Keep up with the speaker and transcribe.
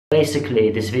Basically,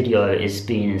 this video is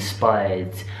being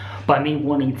inspired by me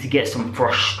wanting to get some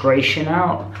frustration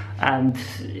out, and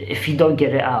if you don't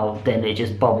get it out, then it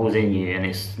just bubbles in you and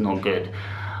it's not good.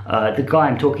 The guy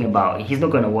I'm talking about, he's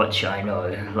not going to watch it, I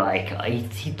know. Like,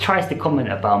 he tries to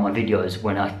comment about my videos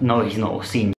when I know he's not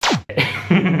seen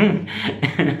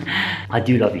I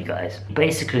do love you guys.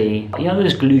 Basically, you know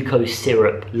those glucose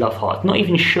syrup love hearts? Not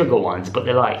even sugar ones, but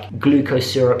they're like glucose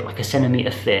syrup, like a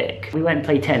centimetre thick. We went and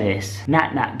played tennis.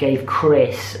 Nat Nat gave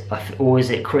Chris, or is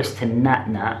it Chris to Nat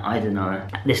Nat? I don't know.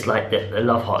 This, like, the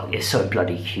love heart is so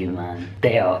bloody cute, man.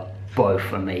 They are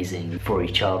both amazing for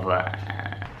each other.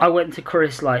 I went to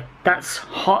Chris like, that's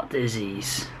heart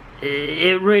disease.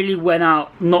 It really went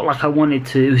out not like I wanted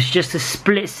to. It was just a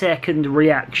split second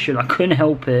reaction. I couldn't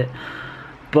help it.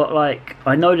 But like,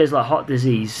 I know there's like heart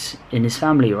disease in his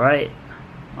family, right?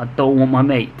 I don't want my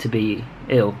mate to be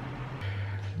ill.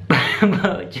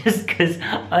 But just because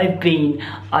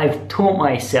I've taught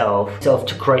myself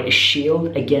to create a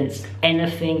shield against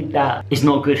anything that is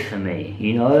not good for me,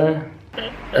 you know?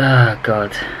 Oh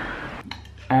God.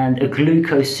 And a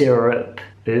glucose syrup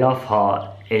love heart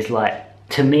is like,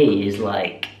 to me, is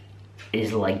like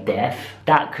death.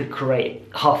 That could create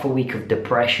half a week of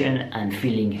depression and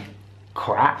feeling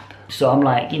crap. So I'm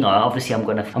like, you know, obviously I'm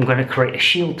gonna create a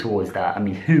shield towards that. I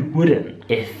mean, who wouldn't?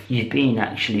 If you've been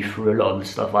actually through a lot of the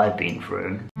stuff I've been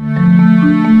through.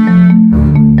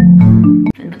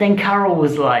 But then Carol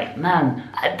was like, man,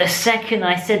 the second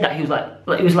I said that, he was like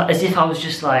it was like as if I was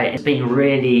just like, it's being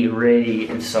really, really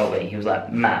insulting. He was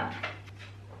like, Matt,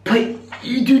 but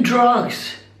you do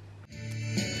drugs.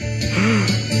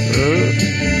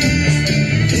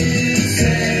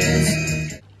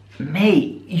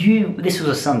 Mate, this was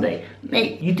a Sunday.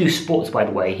 Mate, you do sports, by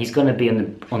the way. He's gonna be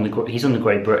he's on the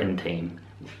Great Britain team.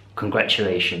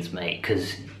 Congratulations, mate,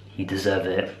 because you deserve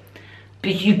it.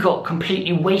 But you got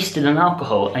completely wasted on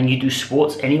alcohol and you do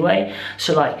sports anyway.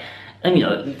 So like, and you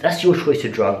know, that's your choice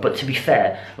of drug, but to be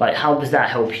fair, like, how does that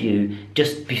help you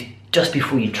just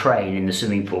before you train in the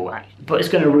swimming pool? But it's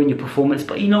going to ruin your performance.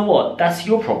 But you know what? That's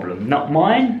your problem, not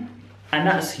mine. And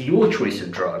that's your choice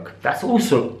of drug. That's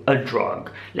also a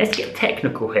drug. Let's get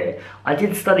technical here. I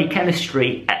did study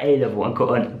chemistry at A level and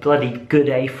got a bloody good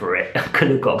A for it. I could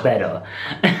have got better.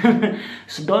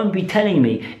 So don't be telling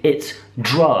me it's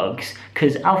drugs,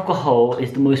 because alcohol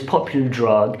is the most popular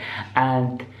drug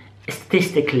and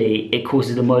statistically it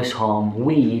causes the most harm.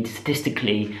 Weed,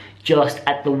 statistically, just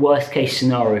at the worst case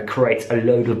scenario, creates a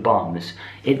load of bums.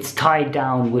 It's tied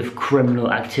down with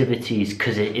criminal activities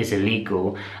because it is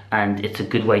illegal and it's a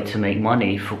good way to make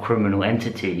money for criminal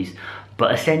entities.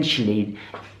 But essentially,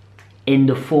 in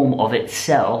the form of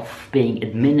itself being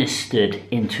administered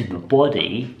into the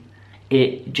body,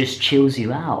 it just chills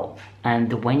you out.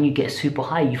 And when you get super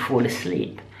high, you fall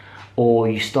asleep. Or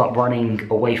you start running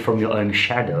away from your own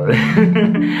shadow.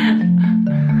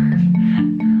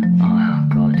 Oh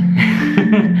God.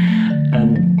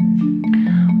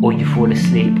 Or you fall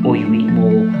asleep, or you eat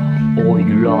more, or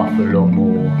you laugh a lot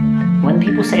more. When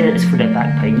people say that it's for their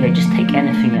back pain, yeah, just take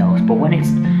anything else. But when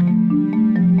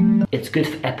it's good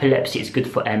for epilepsy, it's good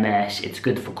for MS, it's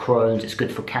good for Crohn's, it's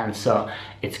good for cancer,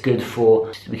 it's good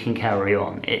for, we can carry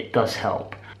on. It does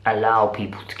help allow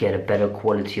people to get a better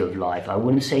quality of life. I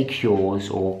wouldn't say cures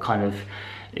or kind of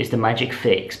is the magic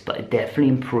fix, but it definitely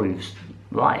improves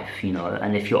life, you know.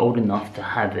 And if you're old enough to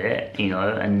have it, you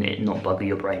know, and it not bugger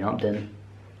your brain up, then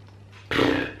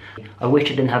I wish I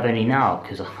didn't have any now,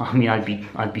 because I mean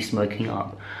I'd be smoking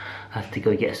up. I have to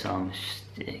go get some.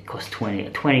 It costs 20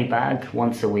 bag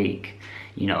once a week,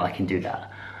 you know. I can do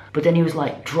that. But then he was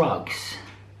like, drugs,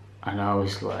 and I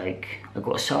was like, I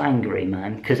got so angry,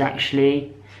 man, because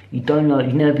actually, you don't know,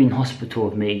 you've never been in hospital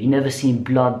with me, you've never seen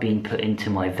blood being put into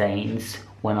my veins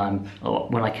when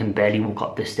I can barely walk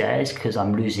up the stairs because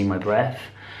I'm losing my breath.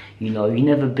 You know, you've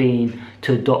never been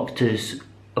to a doctor's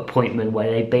appointment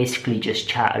where they basically just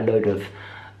chat a load of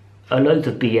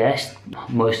BS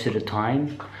most of the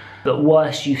time. But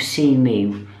worst you've seen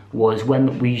me was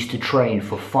when we used to train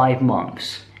for 5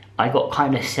 months. I got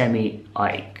kind of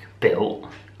built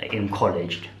in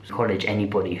college.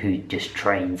 Anybody who just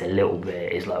trains a little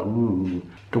bit is like, ooh.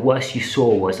 The worst you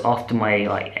saw was after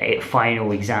my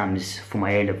final exams for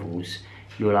my A-levels,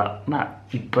 you were like, Matt,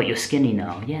 but you're skinny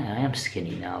now. Yeah, I am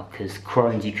skinny now, because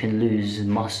Crohn's, you can lose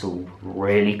muscle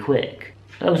really quick.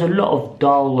 There was a lot of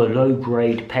dull or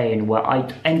low-grade pain where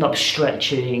I'd end up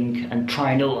stretching and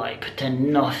trying to like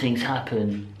pretend nothing's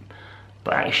happened,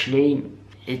 but actually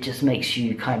it just makes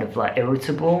you kind of like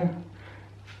irritable.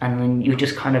 And then you're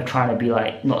just kind of trying to be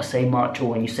like, not say much,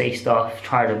 or when you say stuff,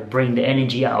 try to bring the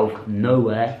energy out of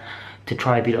nowhere to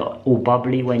try to be like all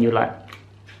bubbly when you're like,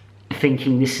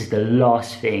 thinking this is the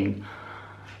last thing,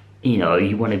 you know,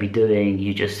 you want to be doing.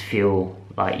 You just feel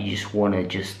like you just want to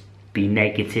just be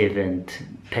negative and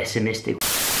pessimistic.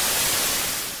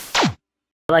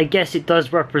 I guess it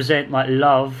does represent like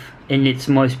love in its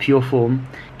most pure form.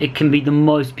 It can be the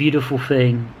most beautiful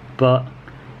thing, but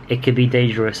it can be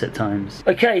dangerous at times.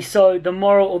 Okay, so the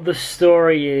moral of the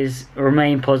story is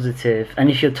remain positive,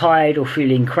 and if you're tired or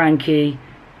feeling cranky,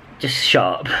 just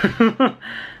shut up.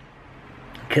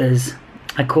 Because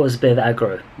I caused a bit of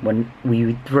aggro when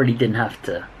we really didn't have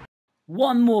to.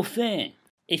 One more thing.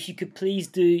 If you could please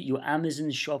do your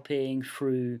Amazon shopping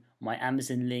through my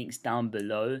Amazon links down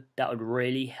below, that would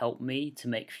really help me to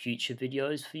make future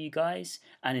videos for you guys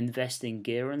and invest in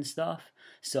gear and stuff.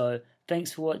 So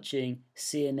thanks for watching.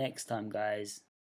 See you next time, guys.